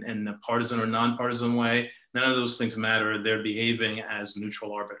as in a partisan or nonpartisan way. None of those things matter. They're behaving as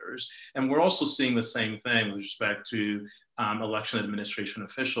neutral arbiters. And we're also seeing the same thing with respect to election administration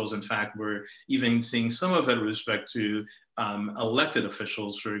officials. In fact, we're even seeing some of it with respect to elected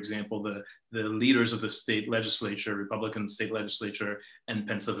officials. For example, the leaders of the state legislature, Republican state legislature in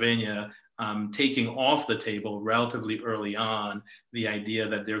Pennsylvania, taking off the table relatively early on the idea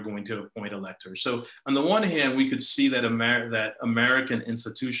that they're going to appoint electors. So on the one hand, we could see that American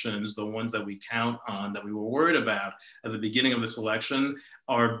institutions, the ones that we count on, that we were worried about at the beginning of this election,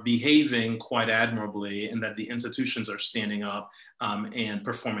 are behaving quite admirably, and that the institutions are standing up and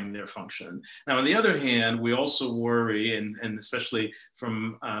performing their function. Now, on the other hand, we also worry, and especially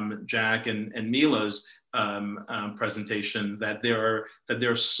from Jack and Mila's presentation, that there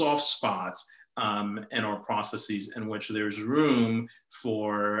are soft spots in our processes in which there's room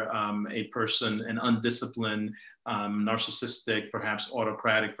for a person, an undisciplined, narcissistic, perhaps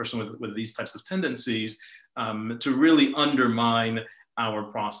autocratic person with these types of tendencies to really undermine our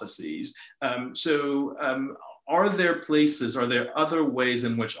processes. Are there other ways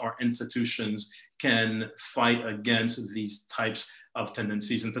in which our institutions can fight against these types of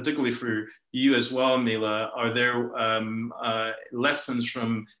tendencies? And particularly for you as well, Mila, are there lessons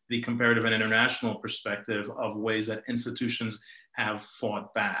from the comparative and international perspective of ways that institutions have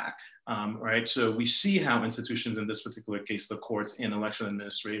fought back? Right, so we see how institutions, in this particular case, the courts and election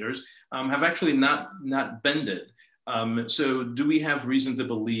administrators, have actually not bended. So do we have reason to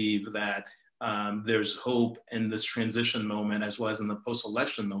believe that there's hope in this transition moment as well as in the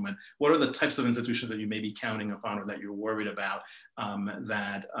post-election moment? What are the types of institutions that you may be counting upon or that you're worried about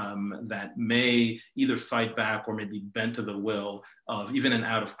that may either fight back or maybe bend to the will of even an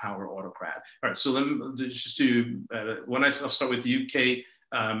out-of-power autocrat? All right, so let me just do, I'll start with you, Kate,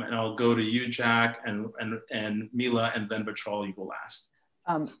 and I'll go to you, Jack, and Mila, and then Bertrall, you go last.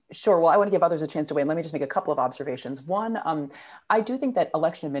 Sure. Well, I want to give others a chance to weigh in. Let me just make a couple of observations. One, I do think that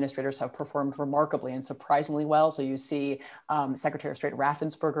election administrators have performed remarkably and surprisingly well. So you see Secretary of State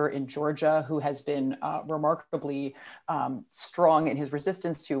Raffensperger in Georgia, who has been remarkably strong in his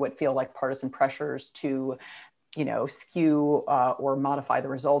resistance to what feel like partisan pressures to skew or modify the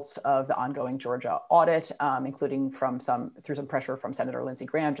results of the ongoing Georgia audit, including through some pressure from Senator Lindsey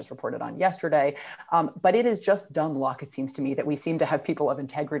Graham, just reported on yesterday. But it is just dumb luck, it seems to me, that we seem to have people of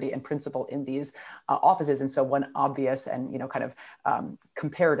integrity and principle in these offices. And so one obvious and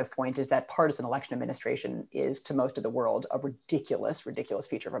comparative point is that partisan election administration is, to most of the world, a ridiculous, ridiculous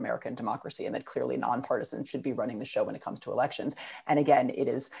feature of American democracy, and that clearly nonpartisan should be running the show when it comes to elections. And again, it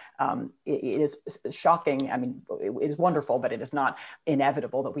is shocking. I mean, it is wonderful, but it is not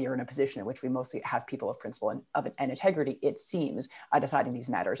inevitable that we are in a position in which we mostly have people of principle and integrity, it seems, deciding these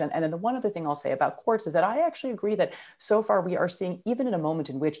matters. And then the one other thing I'll say about courts is that I actually agree that so far we are seeing, even in a moment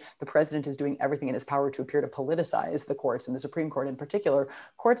in which the president is doing everything in his power to appear to politicize the courts, and the Supreme Court in particular,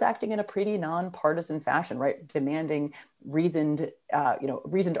 courts acting in a pretty nonpartisan fashion, right? Demanding reasoned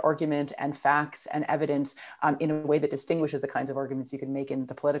argument and facts and evidence in a way that distinguishes the kinds of arguments you can make in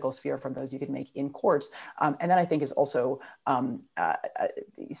the political sphere from those you can make in courts. And that, I think, is also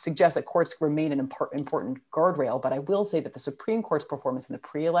suggests that courts remain an important guardrail. But I will say that the Supreme Court's performance in the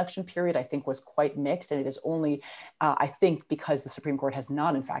pre-election period, I think, was quite mixed. And it is only, I think, because the Supreme Court has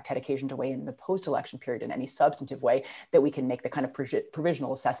not, in fact, had occasion to weigh in the post-election period in any substantive way, that we can make the kind of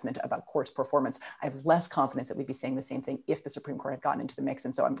provisional assessment about courts' performance. I have less confidence that we'd be saying the same thing if the Supreme Court had gotten into the mix.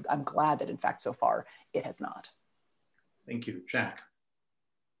 And so I'm glad that, in fact, so far, it has not. Thank you. Jack.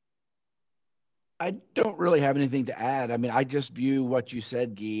 I don't really have anything to add. I mean, I just view what you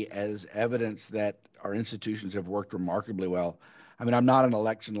said, Guy, as evidence that our institutions have worked remarkably well. I mean, I'm not an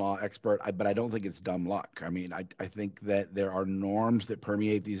election law expert, but I don't think it's dumb luck. I mean, I think that there are norms that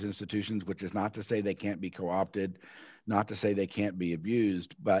permeate these institutions, which is not to say they can't be co-opted, not to say they can't be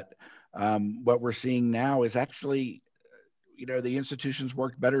abused, but what we're seeing now is actually, the institutions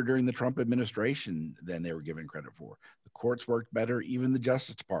worked better during the Trump administration than they were given credit for. The courts worked better. Even the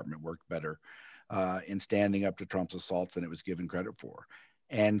Justice Department worked better in standing up to Trump's assaults than it was given credit for.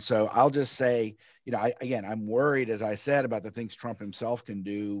 And so I'll just say, I'm worried, as I said, about the things Trump himself can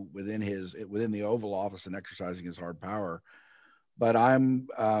do within the Oval Office and exercising his hard power. But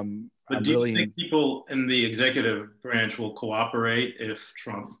But do you think people in the executive branch will cooperate if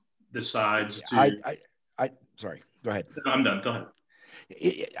Trump decides to? Sorry, go ahead. No, I'm done. Go ahead.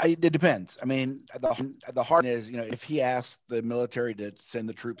 It depends. I mean, the hard is, if he asks the military to send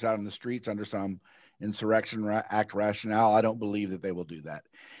the troops out in the streets under some insurrection act rationale, I don't believe that they will do that.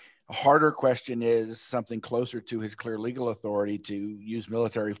 A harder question is something closer to his clear legal authority to use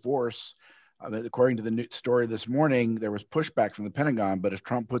military force. According to the new story this morning, there was pushback from the Pentagon, but if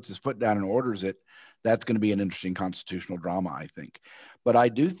Trump puts his foot down and orders it, that's going to be an interesting constitutional drama, I think. But I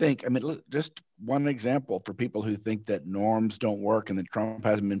do think, just one example for people who think that norms don't work and that Trump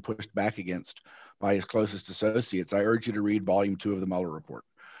hasn't been pushed back against by his closest associates, I urge you to read Volume 2 of the Mueller report,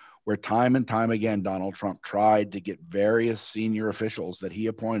 where time and time again, Donald Trump tried to get various senior officials that he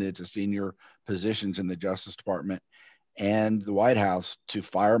appointed to senior positions in the Justice Department and the White House to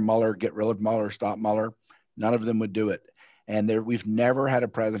fire Mueller, get rid of Mueller, stop Mueller. None of them would do it. And we've never had a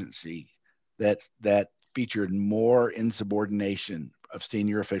presidency that featured more insubordination of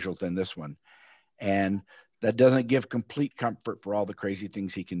senior officials than this one. And that doesn't give complete comfort for all the crazy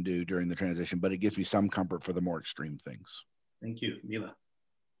things he can do during the transition, but it gives me some comfort for the more extreme things. Thank you. Mila.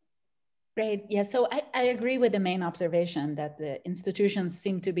 Great. Yeah, so I agree with the main observation that the institutions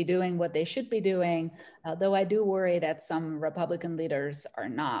seem to be doing what they should be doing, though I do worry that some Republican leaders are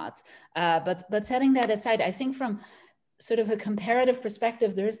not. But setting that aside, I think from sort of a comparative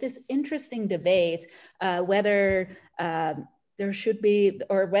perspective, there's this interesting debate whether there should be,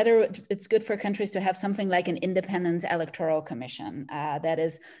 or whether it's good for countries to have something like an independent electoral commission that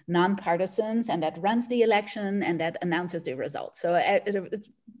is nonpartisan and that runs the election and that announces the results. So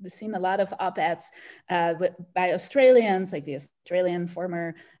we've seen a lot of op-eds by Australians, like the Australian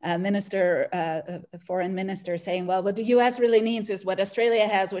former foreign minister saying, well, what the US really needs is what Australia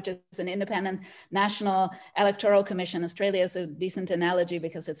has, which is an independent national electoral commission. Australia is a decent analogy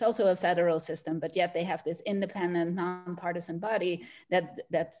because it's also a federal system, but yet they have this independent, nonpartisan body that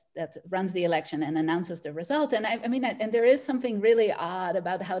runs the election and announces the result. And and there is something really odd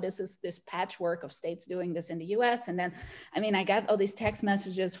about how this patchwork of states doing this in the US. And then, I got all these text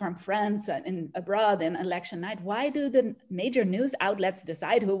messages from friends abroad in election night. Why do the major news outlets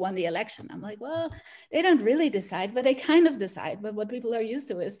decide who won the election? I'm like, well, they don't really decide, but they kind of decide. But what people are used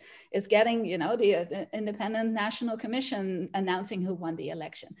to is getting, the independent national commission announcing who won the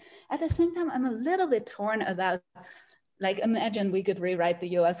election. At the same time, I'm a little bit torn about like imagine we could rewrite the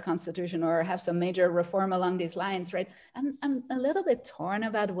US Constitution or have some major reform along these lines, right? I'm a little bit torn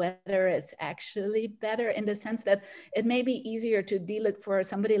about whether it's actually better, in the sense that it may be easier to for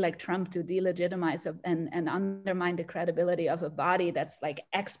somebody like Trump to delegitimize and undermine the credibility of a body that's like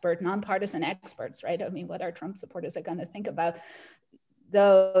nonpartisan experts, right? I mean, what are Trump supporters are gonna think about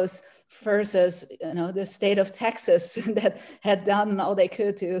those versus, you know, the state of Texas that had done all they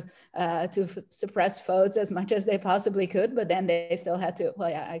could to suppress votes as much as they possibly could, but then they still had to, well,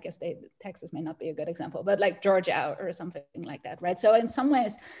 yeah, I guess Texas may not be a good example, but like Georgia or something like that, right? So in some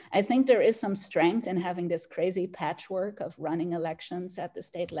ways, I think there is some strength in having this crazy patchwork of running elections at the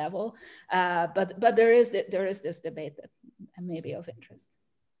state level, but there is this debate that may be of interest.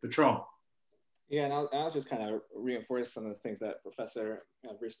 Bertrall. Yeah, and I'll just kind of reinforce some of the things that Professor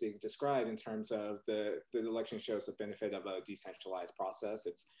Versteeg described in terms of the election shows the benefit of a decentralized process.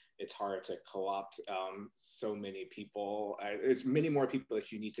 It's hard to co-opt so many people. There's many more people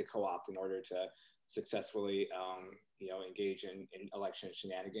that you need to co-opt in order to successfully engage in election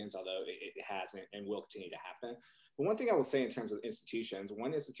shenanigans, although it has and will continue to happen. But one thing I will say in terms of institutions,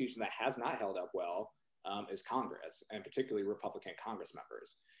 one institution that has not held up well is Congress, and particularly Republican Congress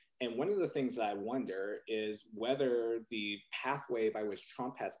members. And one of the things that I wonder is whether the pathway by which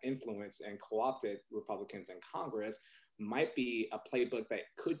Trump has influenced and co-opted Republicans in Congress might be a playbook that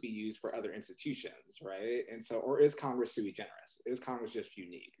could be used for other institutions, right? And so, or is Congress sui generis? Is Congress just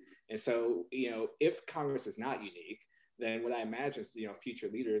unique? And so, if Congress is not unique, then what I imagine is, future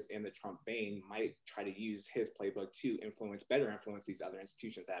leaders in the Trump vein might try to use his playbook to better influence these other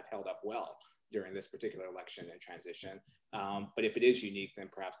institutions that have held up well during this particular election and transition. But if it is unique, then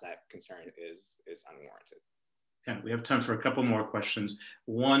perhaps that concern is unwarranted. Yeah, we have time for a couple more questions.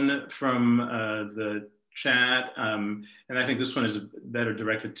 One from the chat, and I think this one is better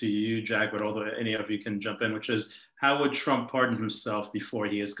directed to you, Jack, but although any of you can jump in, which is, how would Trump pardon himself before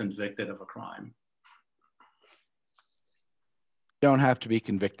he is convicted of a crime? Don't have to be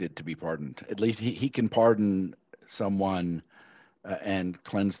convicted to be pardoned. At least he can pardon someone and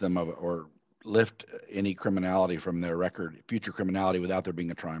cleanse them of, or lift any criminality from their record, future criminality, without there being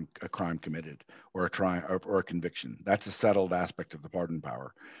a crime committed or a conviction. That's a settled aspect of the pardon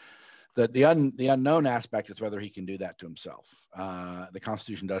power. The unknown aspect is whether he can do that to himself. The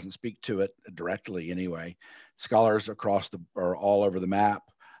Constitution doesn't speak to it directly anyway. Scholars are all over the map.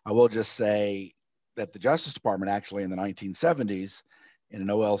 I will just say that the Justice Department actually in the 1970s, in an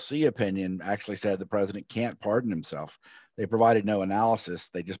OLC opinion, actually said the president can't pardon himself. They provided no analysis.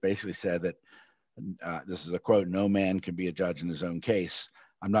 They just basically said that, this is a quote, "No man can be a judge in his own case."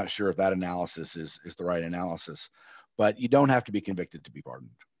 I'm not sure if that analysis is the right analysis, but you don't have to be convicted to be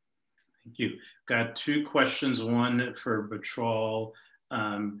pardoned. Thank you. Got two questions, one for Bertrall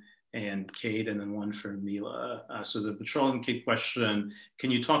and Kate, and then one for Mila. So the Bertrall and Kate question,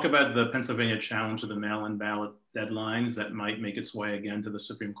 can you talk about the Pennsylvania challenge to the mail-in ballot deadlines that might make its way again to the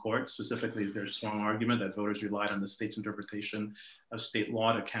Supreme Court? Specifically, is there a strong argument that voters relied on the state's interpretation of state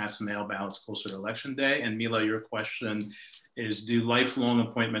law to cast mail ballots closer to Election Day? And Mila, your question is, do lifelong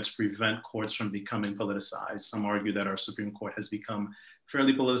appointments prevent courts from becoming politicized? Some argue that our Supreme Court has become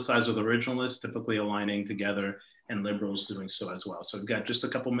fairly politicized, with originalists typically aligning together and liberals doing so as well. So we've got just a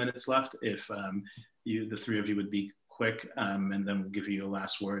couple minutes left. If the three of you would be quick, and then we'll give you a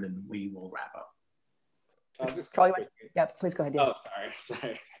last word and we will wrap up. Yeah, please go ahead. Yeah. Oh,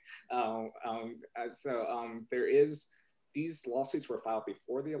 sorry. There is, these lawsuits were filed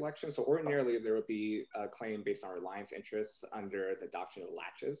before the election. So ordinarily there would be a claim based on reliance interests under the doctrine of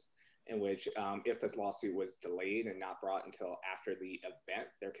laches, in which if this lawsuit was delayed and not brought until after the event,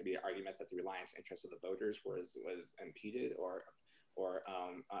 there could be an argument that the reliance interest of the voters was impeded or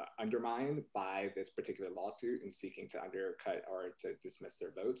undermined by this particular lawsuit in seeking to undercut or to dismiss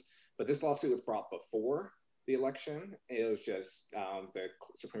their votes. But this lawsuit was brought before the election. It was just the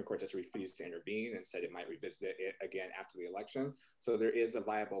Supreme Court just refused to intervene and said it might revisit it again after the election. So there is a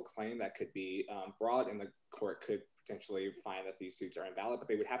viable claim that could be brought, and the court could potentially find that these suits are invalid, but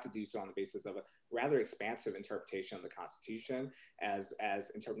they would have to do so on the basis of a rather expansive interpretation of the Constitution, as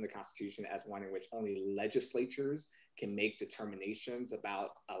interpreting the Constitution as one in which only legislatures can make determinations about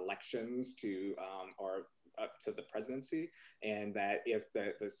elections to or up to the presidency, and that if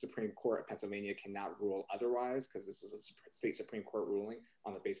the Supreme Court of Pennsylvania cannot rule otherwise, because this is a state Supreme Court ruling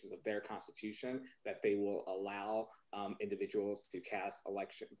on the basis of their Constitution, that they will allow individuals to cast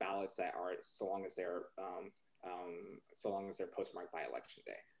election ballots that are so long as they're postmarked by Election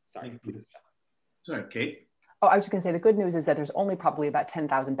Day. Sorry. Sorry, Kate. Oh, I was just going to say the good news is that there's only probably about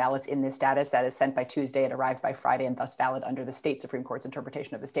 10,000 ballots in this status that is sent by Tuesday and arrived by Friday and thus valid under the state Supreme Court's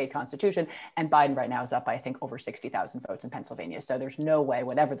interpretation of the state constitution. And Biden right now is up by, I think, over 60,000 votes in Pennsylvania. So there's no way,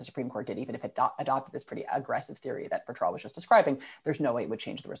 whatever the Supreme Court did, even if it adopted this pretty aggressive theory that Bertrall was just describing, there's no way it would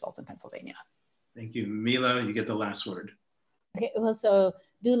change the results in Pennsylvania. Thank you. Mila, you get the last word. Okay, well, so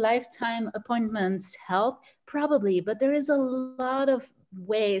do lifetime appointments help? Probably, but there is a lot of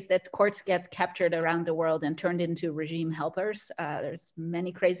ways that courts get captured around the world and turned into regime helpers. There's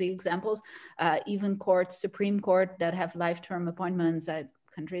many crazy examples. Even courts, Supreme Court, that have life-term appointments.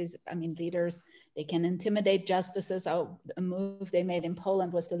 Countries, I mean, leaders, they can intimidate justices. A move they made in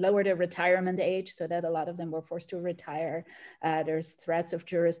Poland was to lower their retirement age so that a lot of them were forced to retire. There's threats of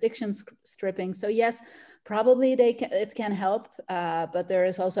jurisdiction stripping. So yes, probably it can help, but there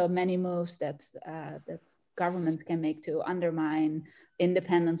is also many moves that governments can make to undermine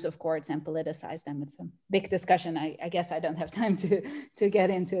independence of courts and politicize them. It's a big discussion. I guess I don't have time to get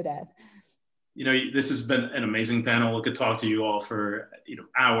into that. You know, this has been an amazing panel. We could talk to you all for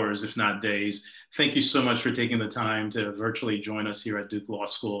hours, if not days. Thank you so much for taking the time to virtually join us here at Duke Law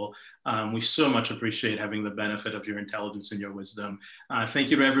School. We so much appreciate having the benefit of your intelligence and your wisdom.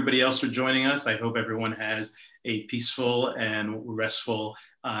 Thank you to everybody else for joining us. I hope everyone has a peaceful and restful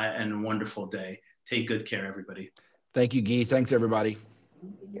and wonderful day. Take good care, everybody. Thank you, Guy. Thanks, everybody.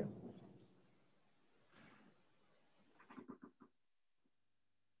 Thank you.